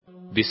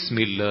بسم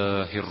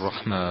الله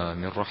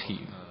الرحمن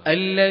الرحيم.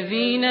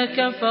 الذين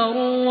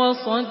كفروا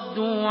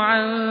وصدوا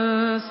عن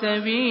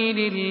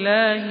سبيل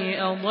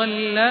الله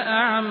أضل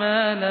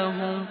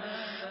أعمالهم،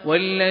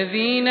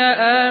 والذين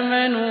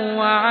آمنوا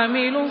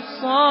وعملوا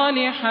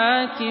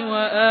الصالحات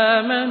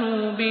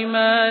وآمنوا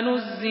بما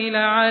نزل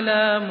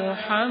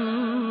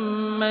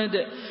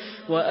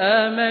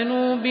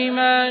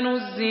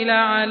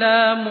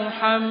على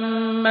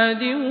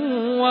محمد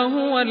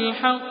وهو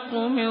الحق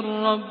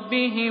من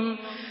ربهم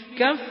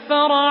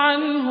كفر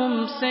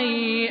عنهم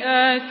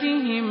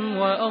سيئاتهم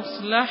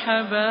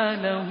وأصلح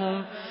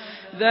بالهم.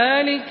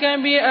 ذلك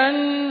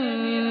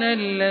بأن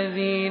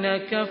الذين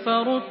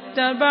كفروا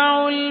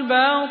اتبعوا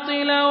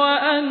الباطل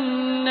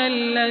وأن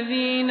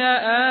الذين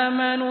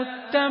آمنوا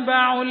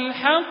اتبعوا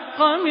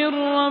الحق من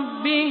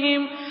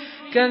ربهم،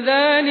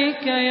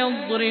 كذلك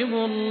يضرب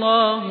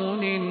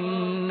الله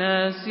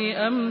للناس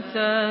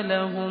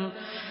أمثالهم.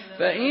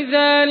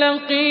 فإذا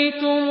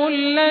لقيتم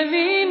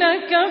الذين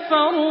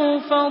كفروا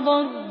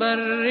فضرب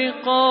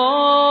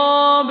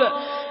الرقاب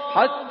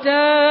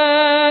حتى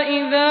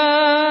إذا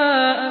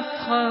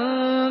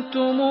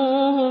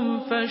أثخنتموهم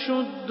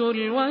فشدوا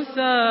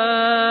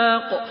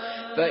الوثاق،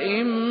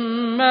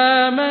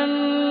 فإما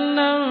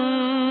منا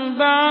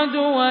بعد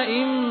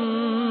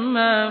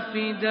وإما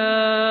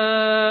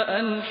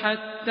فداء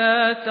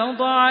حتى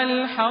تضع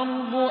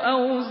الحرب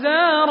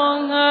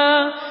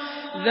أوزارها،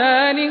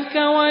 ذلك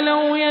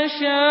ولو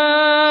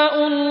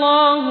يشاء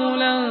الله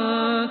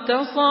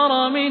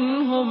لانتصر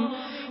منهم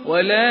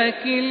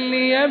ولكن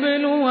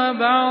ليبلو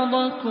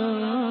بعضكم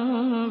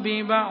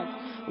ببعض.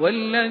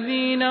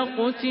 والذين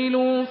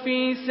قتلوا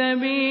في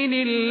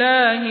سبيل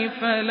الله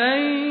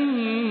فلن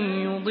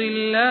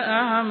يضل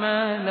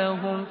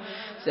أعمالهم،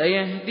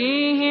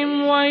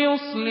 سيهديهم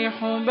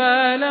ويصلح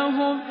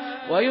بالهم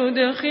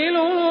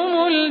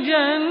ويدخلهم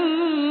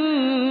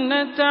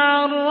الجنة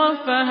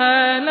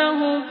عرفها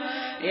لهم.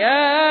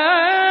 يا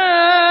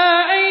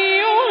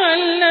أيها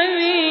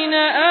الذين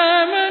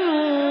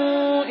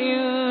آمنوا إن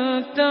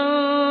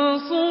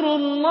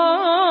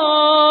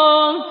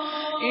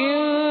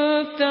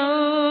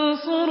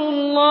تنصروا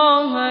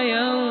الله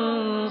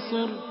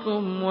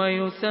ينصركم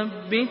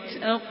ويثبت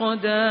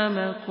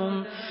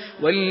أقدامكم.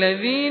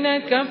 والذين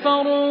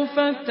كفروا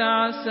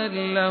فتعسا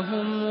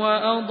لهم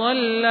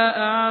وأضل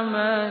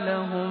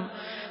أعمالهم،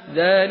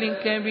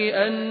 ذلك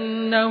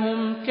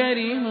بأنهم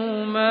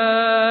كرهوا ما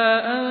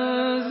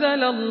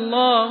أنزل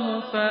الله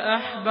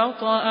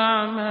فأحبط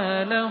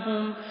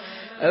أعمالهم.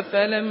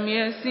 أفلم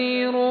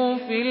يسيروا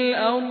في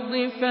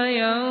الأرض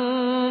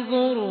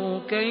فينظروا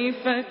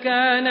كيف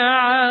كان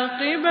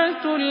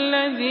عاقبة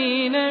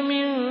الذين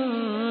من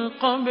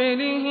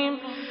قبلهم،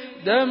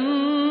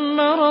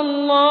 دمر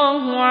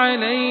الله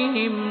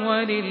عليهم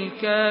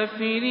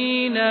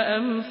وللكافرين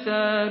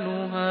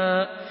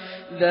أمثالها.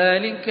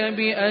 ذلك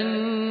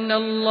بأن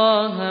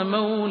الله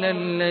مولى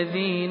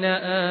الذين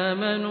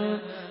آمنوا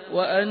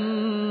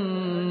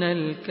وأن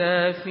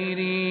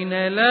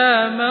الكافرين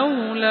لا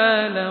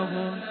مولى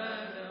لهم.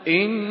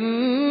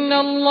 إن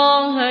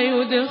الله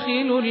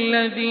يدخل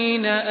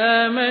الذين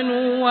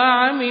آمنوا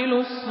وعملوا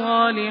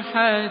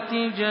الصالحات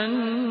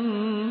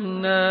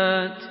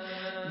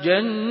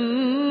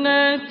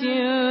جنات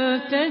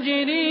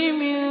تجري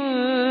من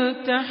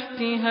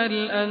تحتها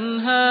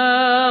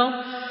الأنهار،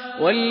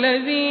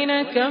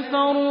 والذين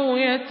كفروا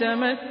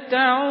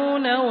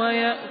يتمتعون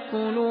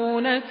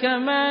ويأكلون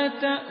كما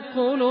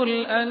تأكل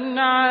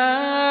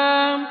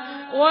الأنعام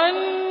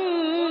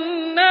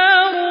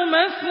والنار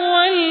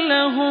مثوى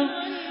لهم.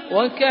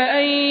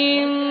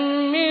 وكأين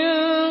من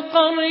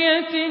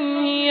قرية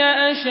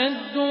هي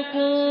أشد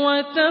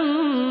قوة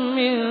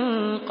من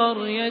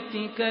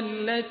قريتك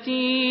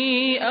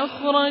التي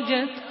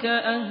أخرجتك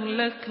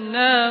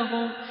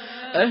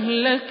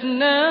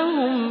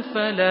أهلكناهم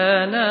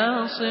فلا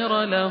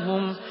ناصر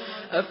لهم.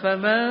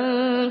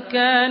 أفمن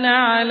كان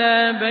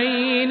على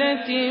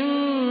بينة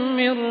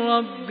من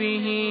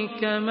ربه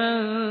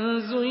كمن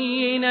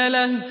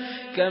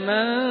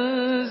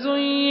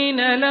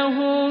زين له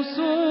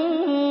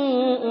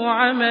سوء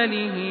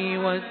عمله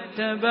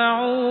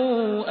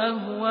واتبعوا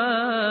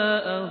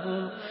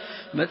أهواءهم.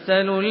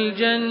 مثل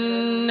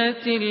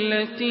الجنة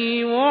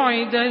التي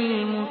وعد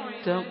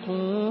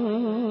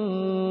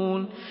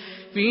المتقون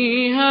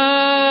فيها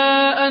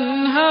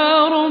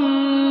أنهار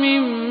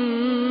من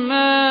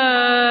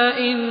ماء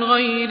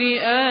غير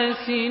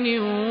آسن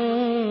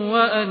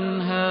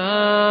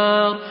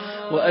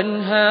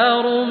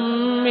وأنهار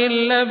من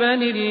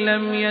لبن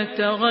لم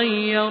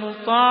يتغير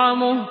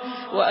طعمه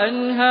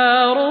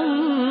وأنهار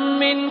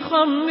من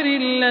خمر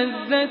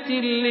لذة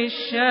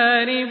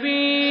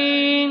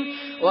للشاربين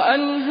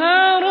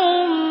وأنهار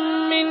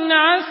من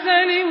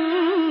عسل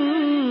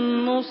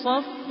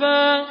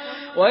مصفى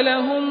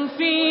ولهم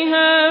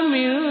فيها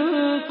من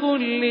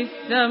كل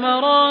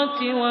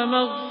الثمرات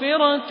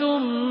ومغفرة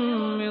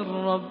من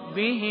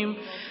ربهم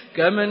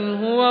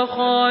كمن هو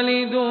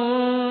خالد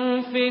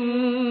في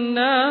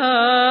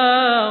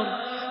النار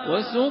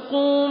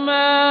وسقوا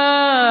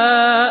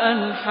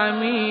ماء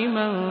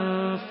حميما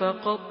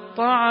فقط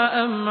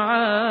وتقطع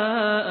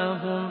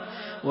أمعاءهم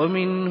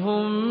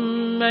ومنهم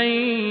من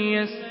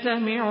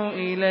يستمع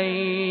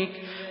إليك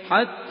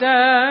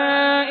حتى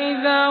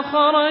إذا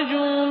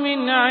خرجوا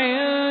من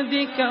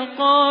عندك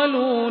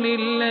قالوا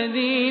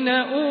للذين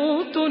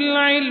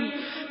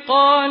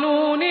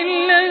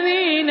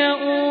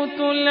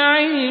أوتوا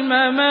العلم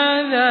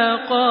ماذا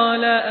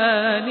قال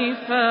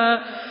آنفا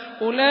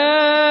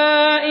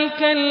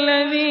أولئك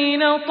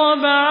الذين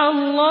طبع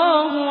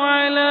الله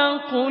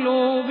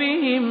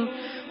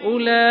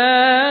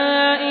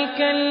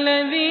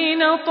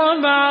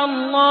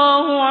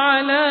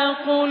على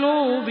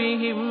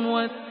قلوبهم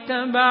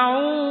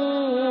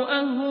واتبعوا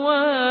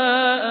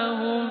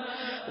أهواءهم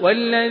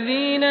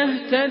والذين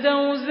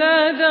اهتدوا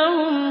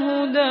زادهم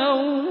هدى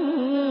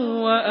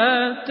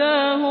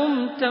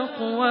وآتاهم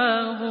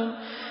تقواهم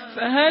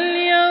فهل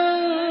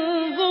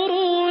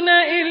ينظرون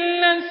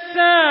إلا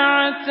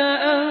الساعة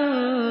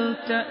أن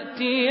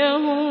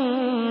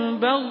تأتيهم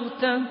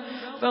بغتة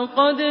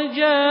فقد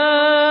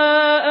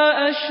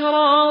جاء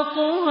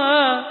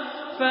أشراطها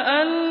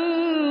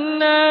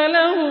فأنى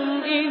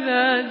لهم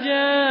إذا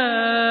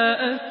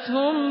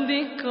جاءتهم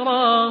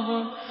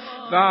ذكراهم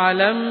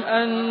فاعلم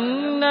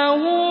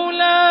أنه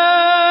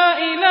لا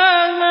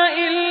إله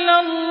إلا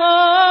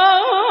الله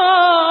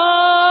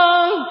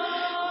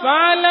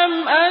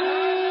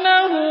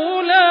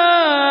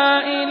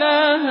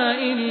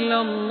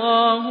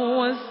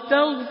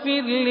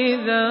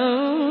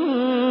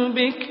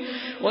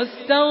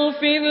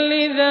واستغفر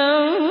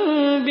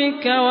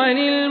لذنبك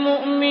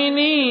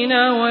وللمؤمنين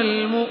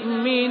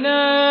والمؤمنات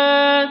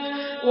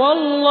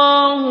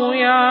والله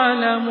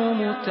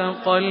يعلم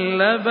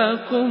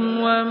متقلبكم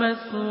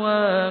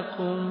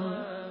ومثواكم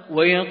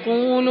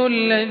ويقول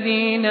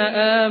الذين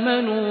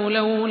آمنوا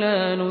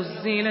لولا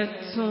نزلت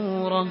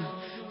سورة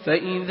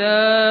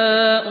فإذا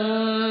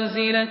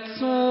أنزلت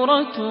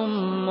سورة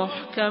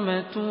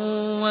محكمة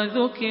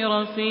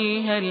وذكر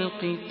فيها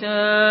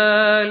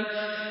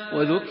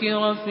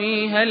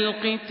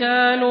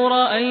القتال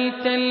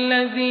رأيت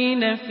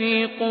الذين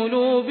في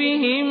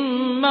قلوبهم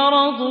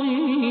مرض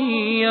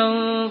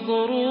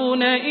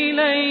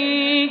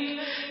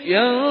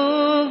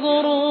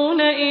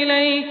ينظرون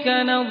إليك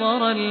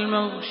نظر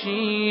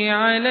المغشي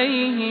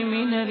عليه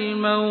من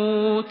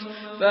الموت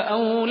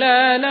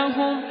فأولى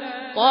لهم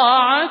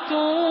طاعة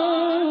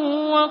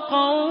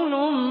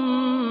وقول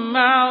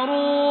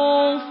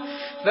معروف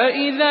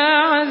فإذا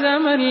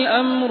عزم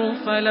الأمر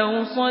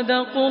فلو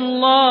صدقوا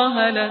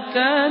الله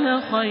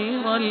لكان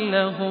خيرا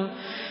لهم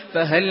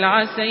فهل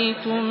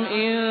عسيتم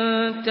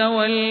إن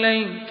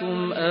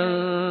توليتم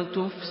أن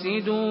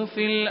تفسدوا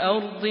في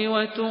الأرض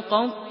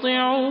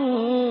وتقطعوا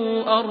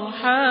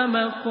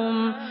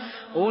أرحامكم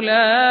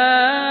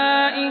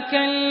أولئك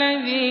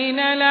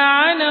الذين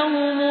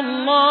لعنهم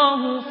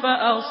الله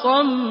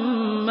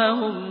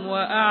فأصمهم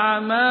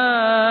وأعمى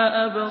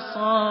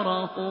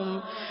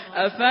أبصارهم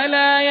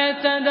أفلا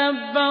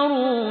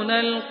يتدبرون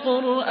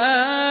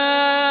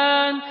القرآن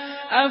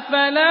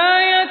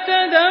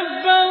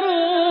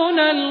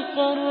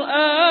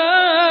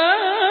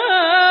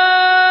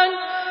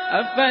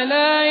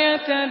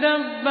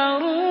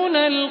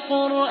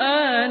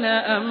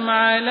أم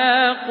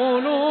على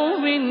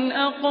قلوب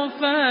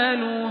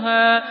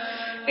أقفالها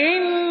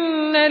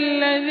إن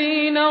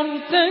الذين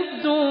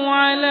ارتدوا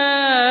على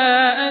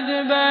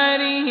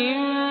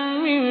أدبارهم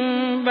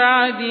من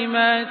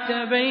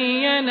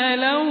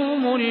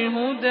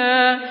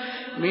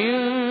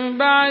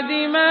بعد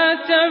ما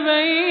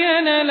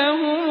تبين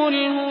لهم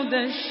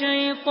الهدى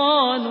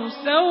الشيطان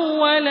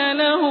سول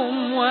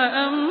لهم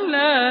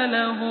وأملى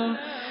لهم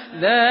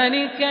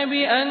ذلك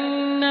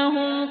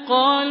بأنهم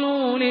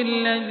قالوا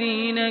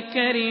للذين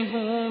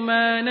كرهوا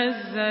ما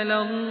نزل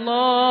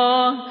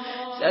الله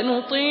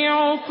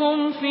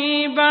سنطيعكم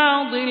في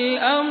بعض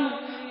الأمر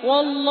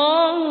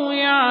والله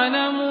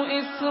يعلم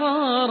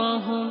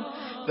إسرارهم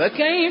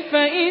فكيف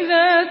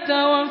إذا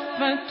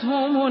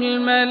توفتهم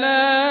الملائكة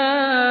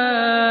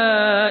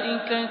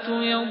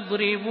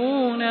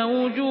يضربون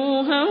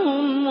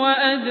وجوههم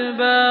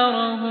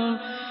وأدبارهم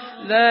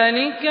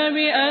ذلك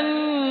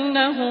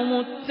بأنهم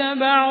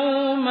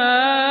اتبعوا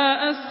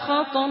ما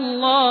أسخط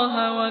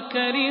الله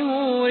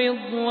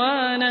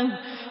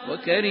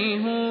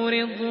وكرهوا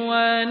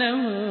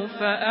رضوانه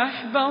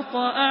فأحبط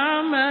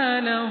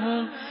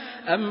أعمالهم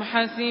أم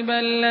حسب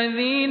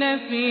الذين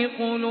في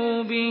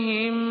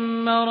قلوبهم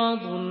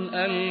مرض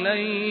أن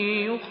لن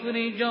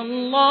يخرج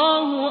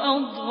الله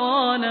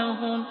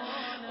أضغانهم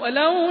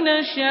ولو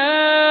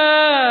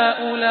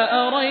نشاء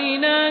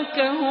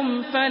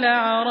لأريناكهم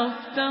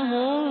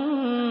فلعرفتهم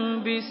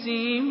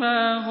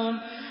بسيماهم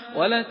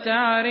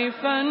ولتعرفنهم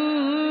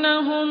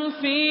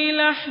في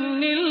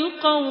لحن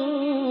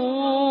القول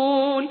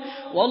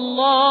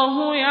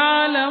والله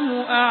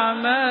يعلم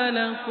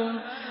أعمالكم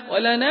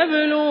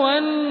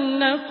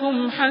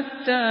ولنبلونكم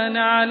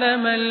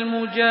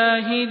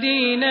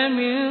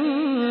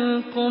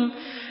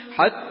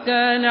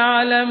حتى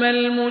نعلم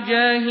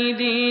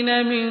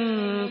المجاهدين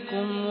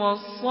منكم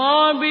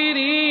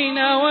والصابرين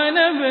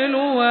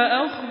ونبلو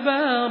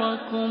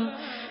أخباركم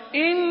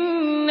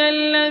إن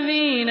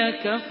الذين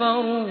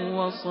كفروا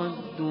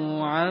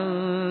وصدوا عن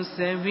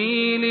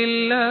سبيل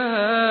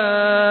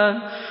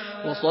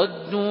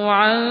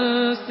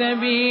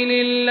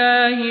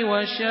الله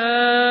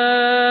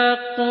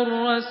وشاقوا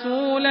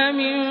الرسول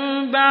من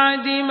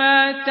بعد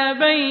ما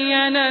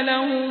تبين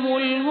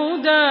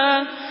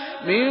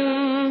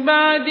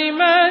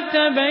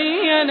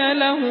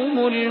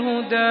لهم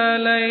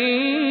الهدى لن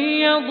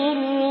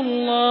يضروا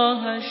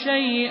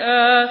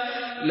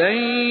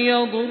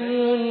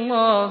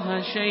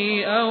الله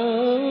شيئا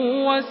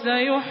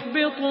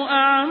وسيحبط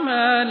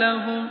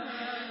أعمالهم.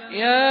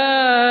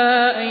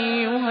 يا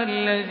أيها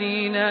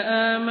الذين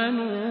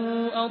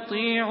آمنوا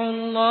أطيعوا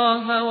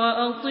الله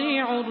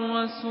وأطيعوا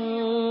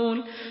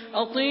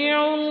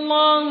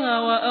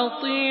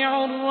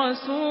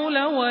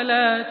الرسول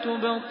ولا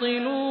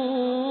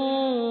تبطلوا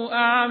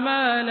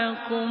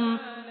أعمالكم.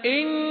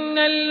 إن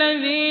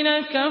الذين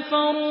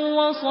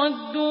كفروا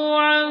وصدوا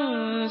عن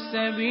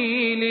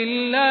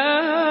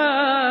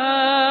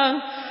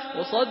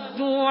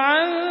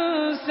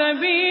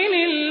سبيل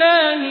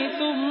الله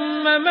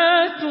ثم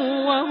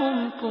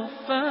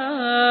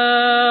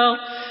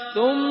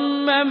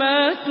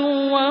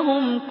ماتوا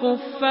وهم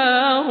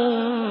كفار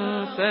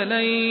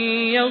فلن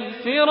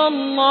يغفر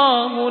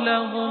الله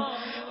لهم.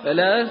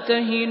 فلا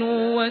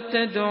تهنوا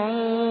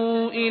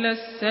وتدعوا إلى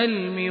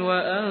السلم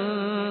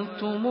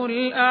وأنتم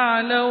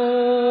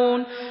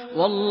الأعلون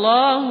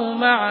والله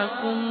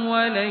معكم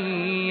ولن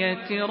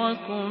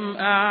يتركم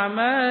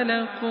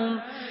أعمالكم.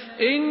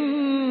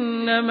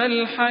 إنما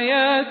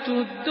الحياة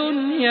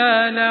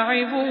الدنيا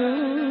لعب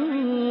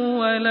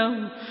وله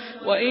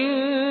وإن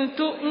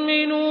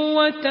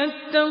تؤمنوا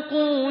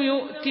وتتقوا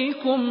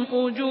يؤتكم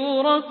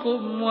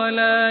أجوركم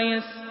ولا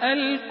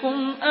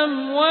يسألكم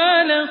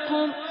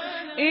أموالكم.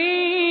 إن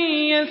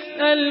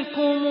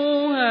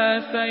يسألكموها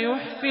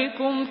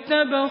فيحفكم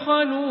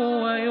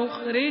تبخلوا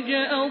ويخرج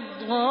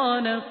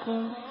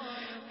أضغانكم.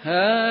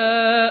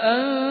 ها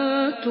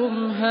أنتم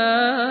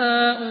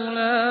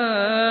هؤلاء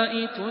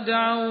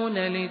تدعون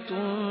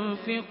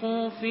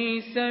لتنفقوا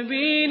في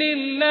سبيل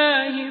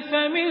الله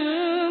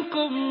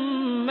فمنكم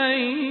من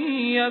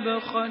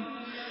يبخل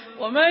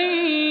ومن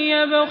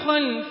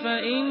يبخل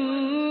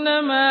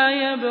فإنما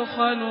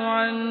يبخل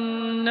عن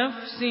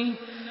نفسه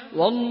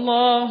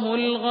والله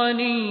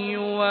الغني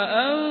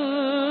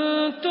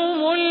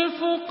وأنتم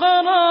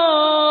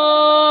الفقراء.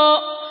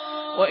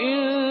 وإن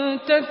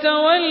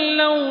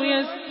تتولوا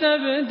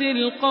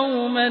يستبدل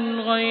قوما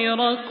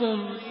غيركم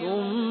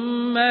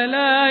ثم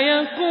لا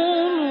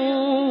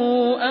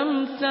يكونوا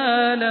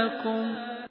أمثالكم.